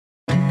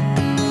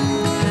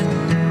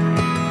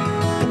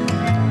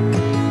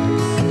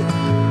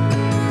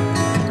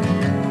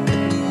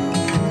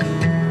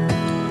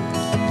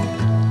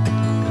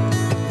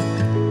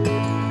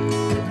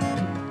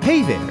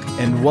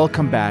and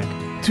welcome back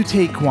to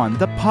Take One,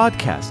 the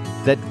podcast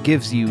that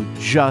gives you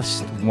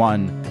just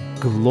one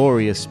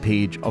glorious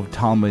page of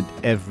Talmud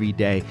every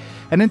day.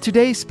 And in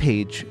today's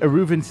page,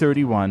 Eruvin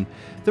 31,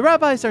 the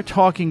rabbis are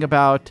talking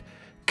about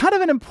kind of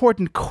an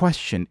important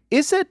question.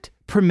 Is it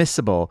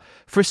permissible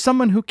for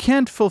someone who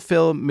can't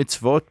fulfill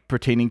mitzvot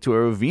pertaining to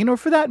Eruvin, or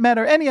for that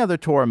matter, any other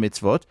Torah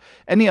mitzvot,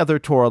 any other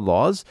Torah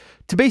laws,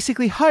 to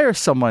basically hire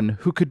someone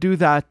who could do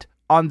that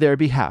on their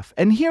behalf?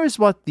 And here is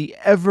what the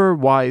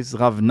ever-wise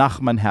Rav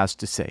Nachman has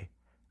to say.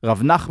 Rav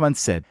Nachman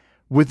said,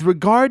 "With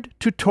regard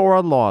to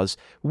Torah laws,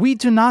 we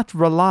do not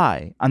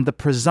rely on the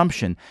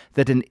presumption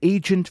that an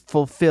agent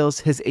fulfills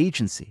his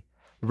agency.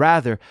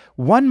 Rather,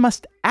 one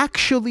must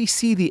actually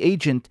see the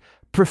agent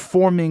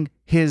performing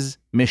his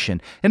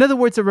mission." In other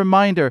words, a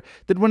reminder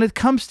that when it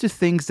comes to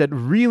things that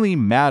really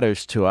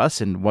matters to us,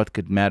 and what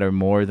could matter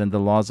more than the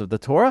laws of the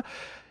Torah,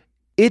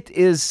 it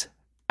is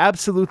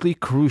absolutely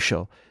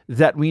crucial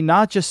that we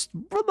not just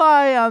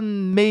rely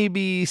on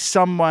maybe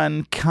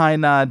someone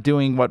kind of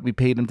doing what we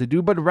paid them to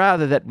do, but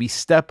rather that we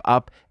step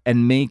up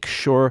and make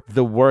sure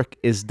the work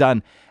is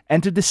done.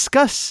 And to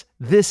discuss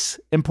this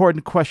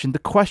important question, the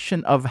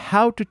question of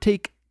how to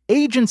take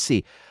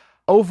agency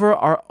over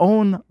our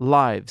own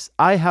lives,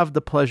 I have the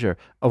pleasure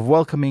of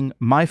welcoming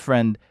my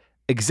friend,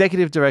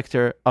 Executive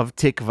Director of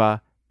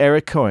Tikva,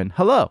 Eric Cohen.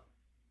 Hello.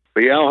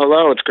 Liel,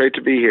 hello. It's great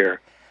to be here.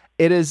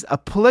 It is a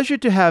pleasure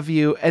to have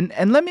you.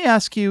 And let me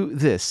ask you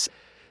this.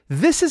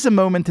 This is a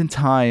moment in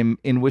time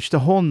in which the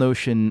whole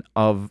notion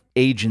of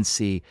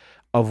agency,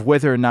 of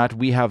whether or not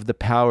we have the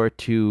power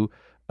to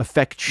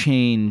affect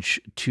change,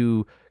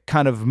 to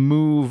kind of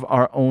move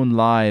our own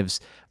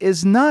lives,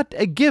 is not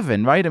a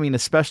given, right? I mean,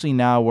 especially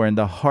now we're in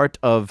the heart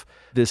of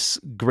this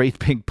great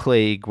big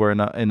plague. We're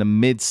in the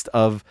midst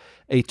of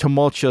a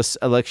tumultuous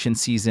election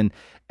season.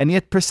 And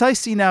yet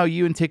precisely now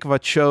you and Tikva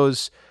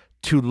chose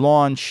to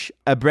launch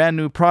a brand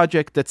new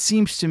project that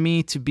seems to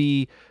me to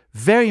be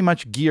very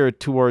much geared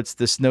towards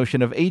this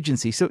notion of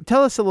agency. So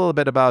tell us a little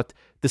bit about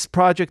this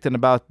project and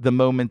about the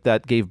moment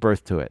that gave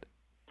birth to it.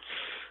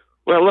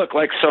 Well, look,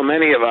 like so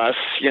many of us,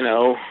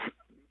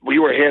 we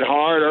were hit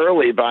hard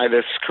early by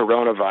this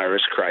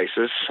coronavirus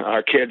crisis.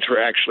 Our kids were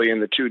actually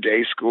in the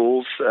 2-day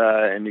schools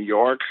in New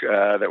York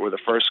that were the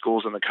first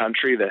schools in the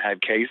country that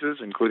had cases,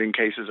 including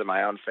cases in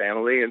my own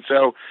family. And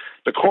so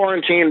the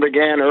quarantine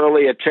began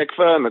early at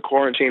Tikva, and the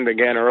quarantine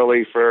began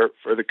early for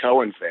the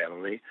Cohen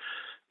family.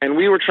 And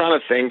we were trying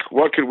to think,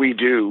 what could we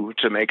do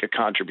to make a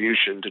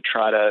contribution to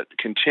try to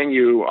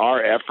continue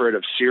our effort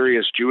of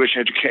serious Jewish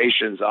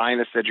education,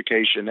 Zionist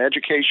education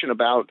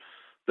about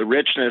the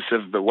richness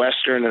of the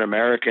Western and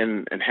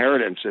American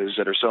inheritances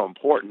that are so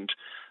important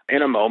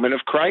in a moment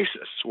of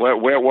crisis.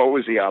 What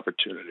was the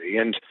opportunity?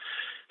 And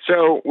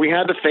so we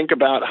had to think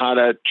about how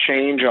to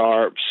change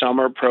our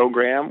summer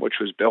program, which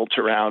was built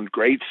around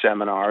great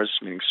seminars,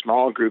 meaning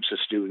small groups of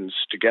students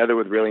together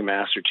with really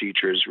master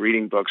teachers,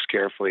 reading books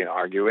carefully and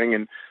arguing,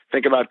 and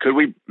think about, could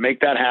we make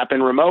that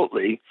happen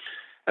remotely?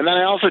 And then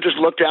I also just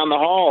looked down the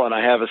hall, and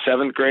I have a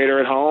 7th grader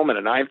at home and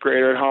a 9th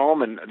grader at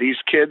home, and these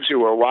kids who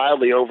were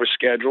wildly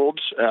overscheduled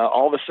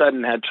all of a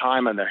sudden had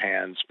time on their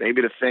hands,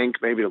 maybe to think,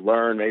 maybe to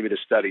learn, maybe to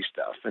study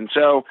stuff. And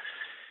so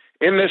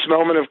in this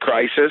moment of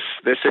crisis,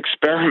 this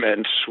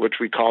experiment, which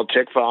we called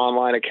Tikva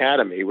Online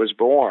Academy, was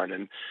born.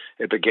 And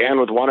it began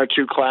with 1 or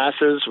 2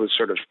 classes with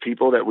sort of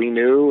people that we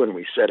knew, and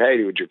we said,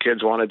 hey, would your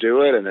kids want to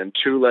do it? And then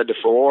 2 led to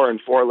 4, and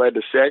 4 led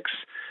to 6.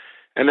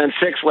 And then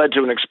 6 led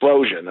to an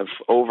explosion of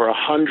over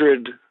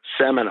 100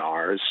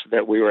 seminars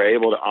that we were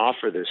able to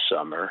offer this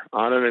summer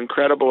on an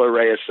incredible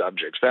array of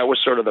subjects. That was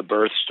sort of the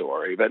birth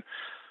story. But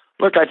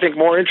look, I think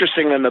more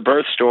interesting than the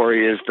birth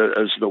story is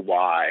the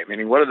why.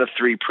 Meaning, what are the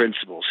 3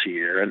 principles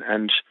here?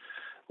 And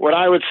what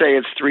I would say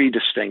is 3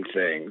 distinct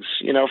things.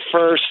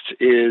 First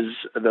is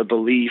the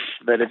belief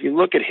that if you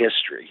look at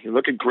history, you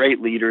look at great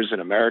leaders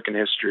in American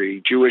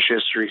history, Jewish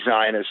history,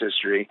 Zionist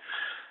history,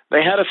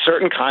 they had a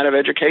certain kind of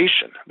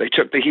education. They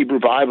took the Hebrew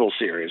Bible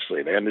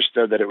seriously. They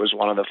understood that it was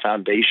one of the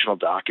foundational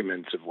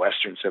documents of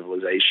Western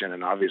civilization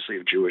and obviously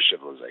of Jewish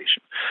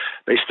civilization.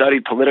 They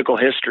studied political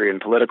history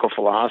and political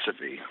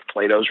philosophy,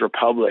 Plato's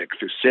Republic,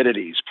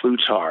 Thucydides,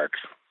 Plutarch,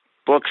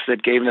 books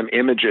that gave them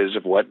images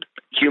of what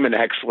human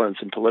excellence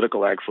and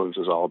political excellence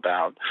is all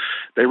about.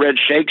 They read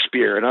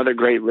Shakespeare and other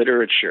great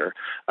literature.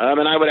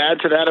 And I would add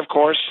to that, of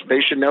course,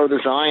 they should know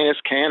the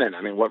Zionist canon.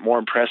 I mean, what more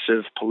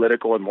impressive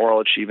political and moral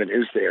achievement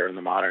is there in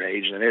the modern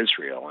age than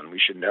Israel? And we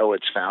should know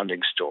its founding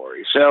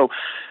story. So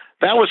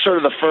that was sort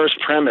of the first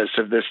premise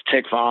of this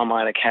Tikva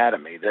Online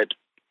Academy, that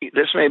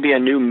this may be a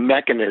new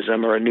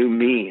mechanism or a new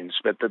means,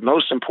 but the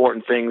most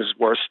important things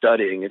worth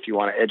studying if you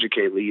want to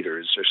educate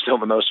leaders are still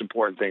the most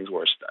important things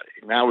worth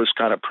studying. That was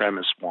kind of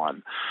premise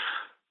 1.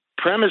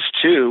 Premise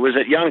 2 was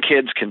that young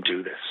kids can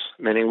do this.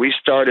 Meaning we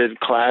started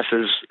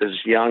classes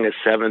as young as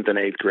 7th and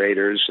 8th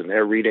graders, and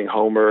they're reading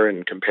Homer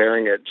and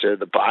comparing it to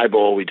the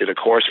Bible. We did a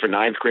course for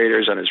 9th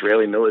graders on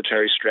Israeli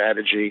military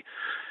strategy.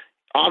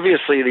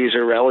 obviously these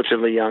are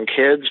relatively young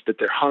kids, but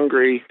they're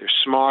hungry, they're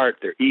smart,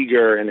 they're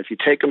eager, and if you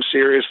take them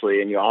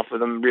seriously and you offer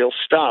them real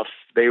stuff,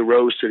 they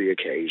rose to the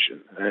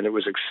occasion, and it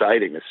was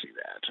exciting to see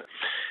that.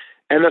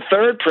 And the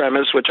third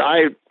premise, which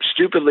I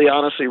stupidly,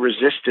 honestly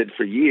resisted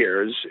for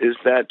years, is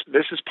that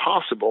this is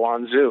possible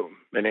on Zoom.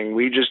 Meaning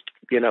we just,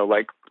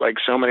 like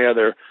so many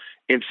other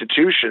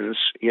institutions,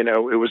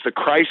 it was the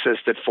crisis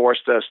that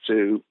forced us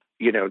to,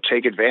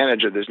 take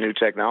advantage of this new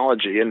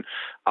technology. And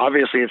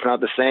obviously it's not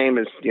the same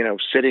as,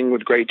 sitting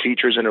with great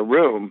teachers in a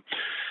room.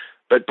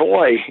 But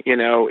boy,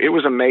 it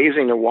was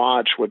amazing to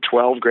watch what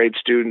 12 grade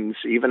students,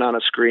 even on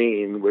a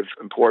screen with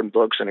important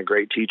books and a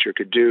great teacher,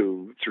 could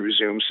do through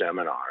Zoom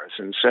seminars.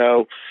 And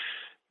so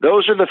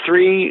those are the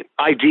three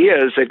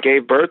ideas that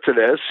gave birth to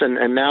this.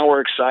 And now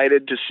we're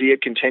excited to see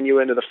it continue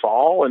into the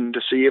fall and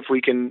to see if we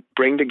can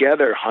bring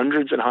together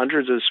hundreds and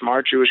hundreds of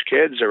smart Jewish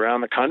kids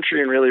around the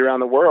country and really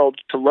around the world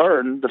to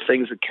learn the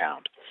things that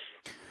count.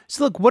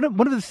 So look, one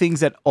of the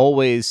things that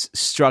always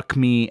struck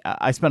me,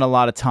 I spent a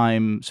lot of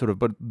time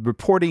but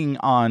reporting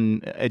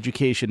on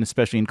education,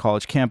 especially in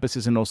college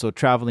campuses, and also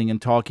traveling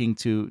and talking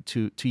to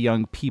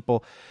young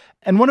people.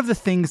 And one of the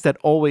things that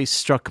always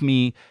struck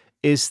me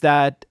is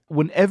that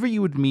whenever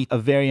you would meet a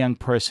very young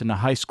person, a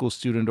high school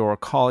student or a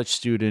college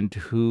student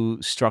who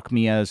struck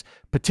me as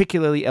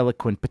particularly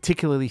eloquent,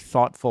 particularly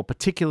thoughtful,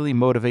 particularly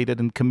motivated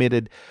and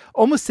committed,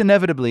 almost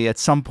inevitably at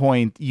some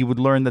point you would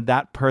learn that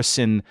that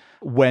person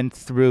went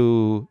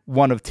through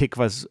one of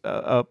Tikva's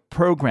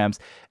programs.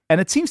 And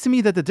it seems to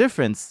me that the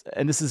difference,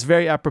 and this is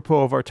very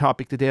apropos of our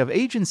topic today of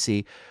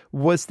agency,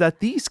 was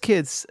that these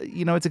kids,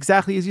 it's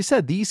exactly as you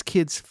said, these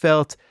kids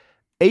felt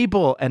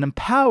able and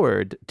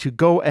empowered to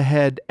go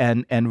ahead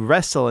and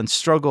wrestle and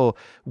struggle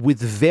with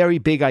very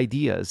big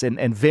ideas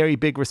and very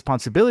big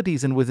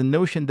responsibilities, and with the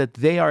notion that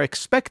they are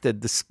expected,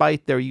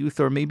 despite their youth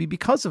or maybe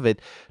because of it,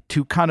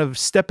 to kind of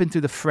step into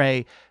the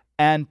fray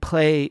and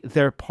play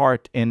their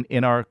part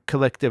in our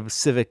collective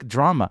civic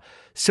drama.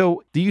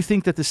 So do you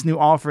think that this new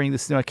offering,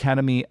 this new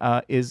academy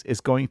is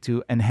going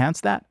to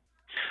enhance that?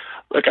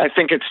 Look, I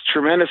think it's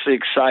tremendously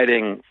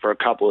exciting for a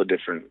couple of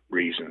different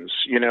reasons.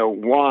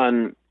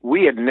 One,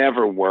 we had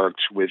never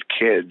worked with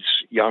kids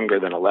younger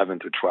than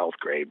 11th or 12th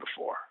grade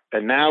before.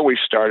 And now we've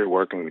started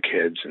working with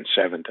kids in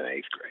 7th and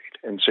 8th grade.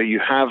 And so you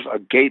have a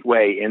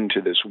gateway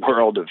into this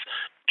world of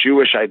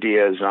Jewish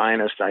ideas,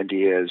 Zionist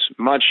ideas,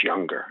 much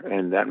younger.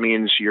 And that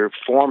means you're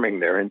forming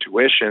their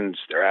intuitions,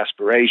 their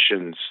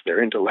aspirations,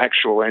 their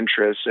intellectual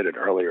interests at an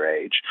earlier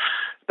age.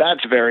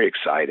 That's very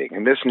exciting.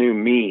 And this new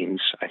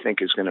means, I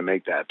think, is going to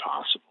make that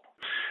possible.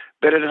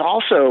 But it is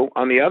also,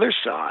 on the other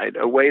side,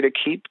 a way to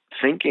keep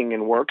thinking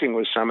and working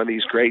with some of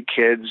these great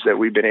kids that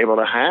we've been able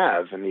to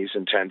have in these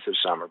intensive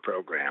summer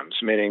programs.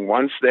 Meaning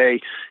once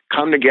they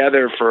come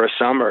together for a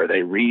summer,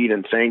 they read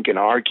and think and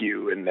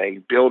argue, and they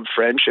build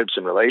friendships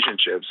and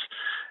relationships.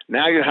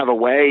 Now you have a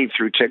way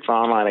through Tikva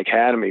Online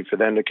Academy for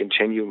them to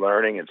continue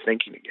learning and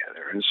thinking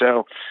together. And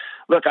so,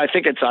 look, I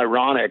think it's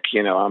ironic,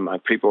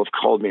 people have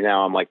called me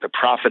now, I'm like the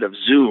prophet of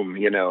Zoom,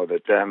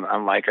 that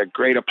I'm like a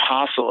great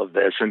apostle of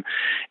this. And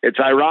it's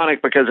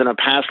ironic because in a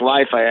past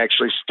life, I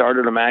actually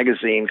started a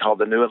magazine called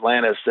The New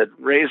Atlantis that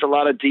raised a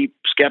lot of deep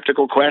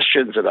skeptical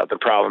questions about the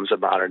problems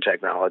of modern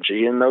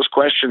technology. And those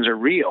questions are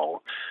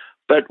real.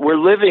 But we're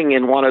living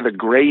in one of the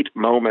great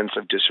moments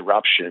of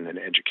disruption in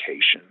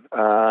education.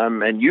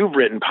 And you've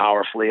written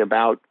powerfully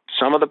about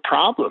some of the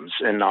problems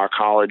in our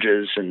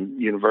colleges and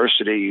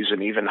universities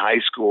and even high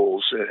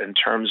schools in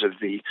terms of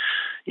the,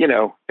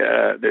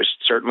 there's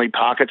certainly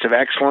pockets of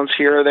excellence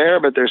here or there,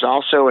 but there's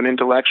also an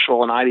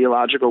intellectual and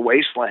ideological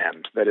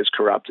wasteland that has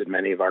corrupted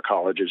many of our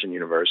colleges and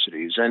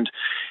universities. And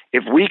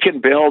if we can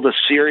build a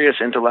serious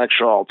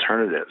intellectual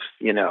alternative,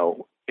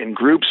 in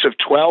groups of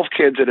 12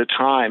 kids at a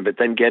time, but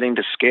then getting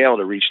to scale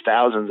to reach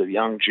thousands of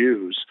young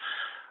Jews,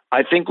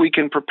 I think we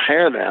can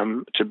prepare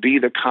them to be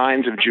the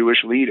kinds of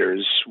Jewish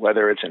leaders,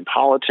 whether it's in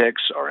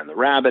politics or in the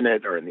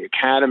rabbinate or in the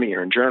academy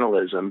or in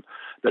journalism,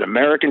 that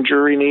American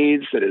Jewry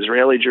needs, that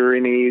Israeli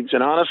Jewry needs,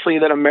 and honestly,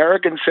 that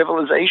American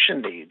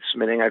civilization needs.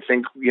 Meaning, I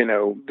think,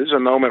 this is a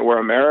moment where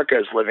America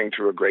is living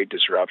through a great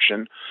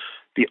disruption.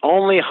 The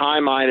only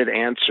high-minded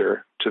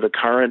answer to the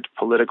current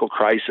political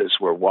crisis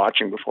we're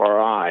watching before our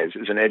eyes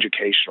is an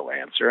educational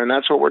answer, and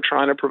that's what we're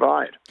trying to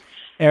provide.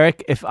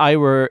 Eric, if I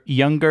were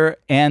younger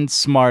and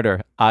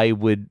smarter, I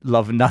would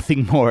love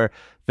nothing more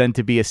than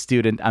to be a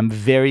student. I'm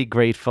very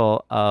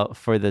grateful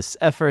for this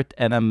effort,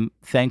 and I'm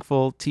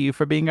thankful to you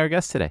for being our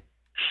guest today.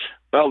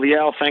 Well,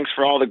 Liel, thanks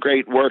for all the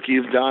great work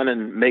you've done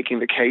in making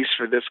the case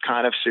for this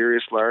kind of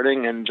serious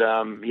learning. And,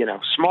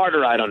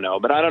 smarter, I don't know.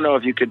 But I don't know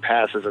if you could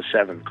pass as a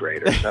 7th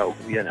grader. So,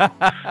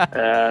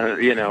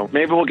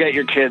 maybe we'll get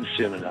your kids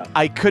soon enough.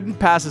 I couldn't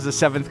pass as a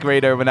 7th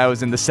grader when I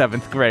was in the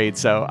 7th grade.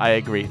 So I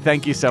agree.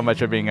 Thank you so much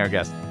for being our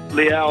guest.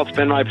 Liel, it's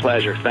been my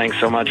pleasure. Thanks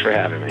so much for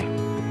having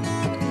me.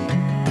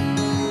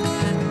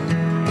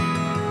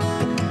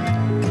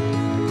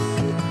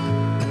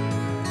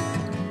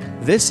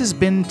 This has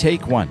been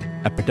Take One,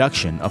 a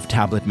production of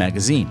Tablet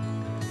Magazine.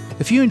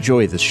 If you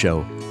enjoy this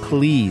show,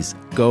 please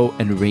go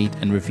and rate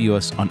and review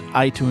us on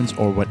iTunes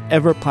or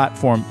whatever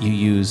platform you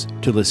use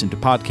to listen to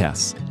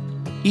podcasts.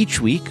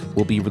 Each week,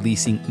 we'll be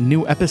releasing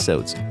new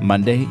episodes,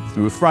 Monday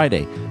through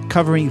Friday,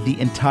 covering the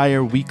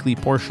entire weekly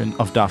portion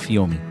of Daf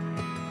Yomi.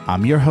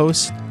 I'm your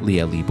host,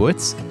 Leah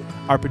Leibowitz.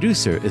 Our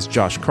producer is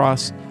Josh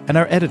Cross, and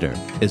our editor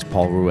is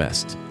Paul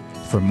Ruest.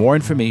 For more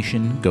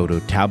information, go to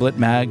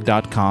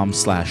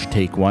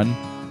tabletmag.com/takeone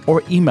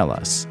or email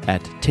us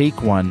at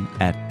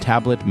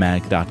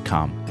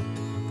takeone@tabletmag.com.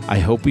 I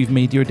hope we've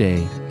made your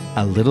day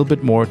a little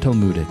bit more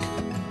Talmudic,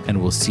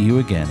 and we'll see you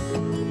again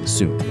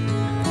soon.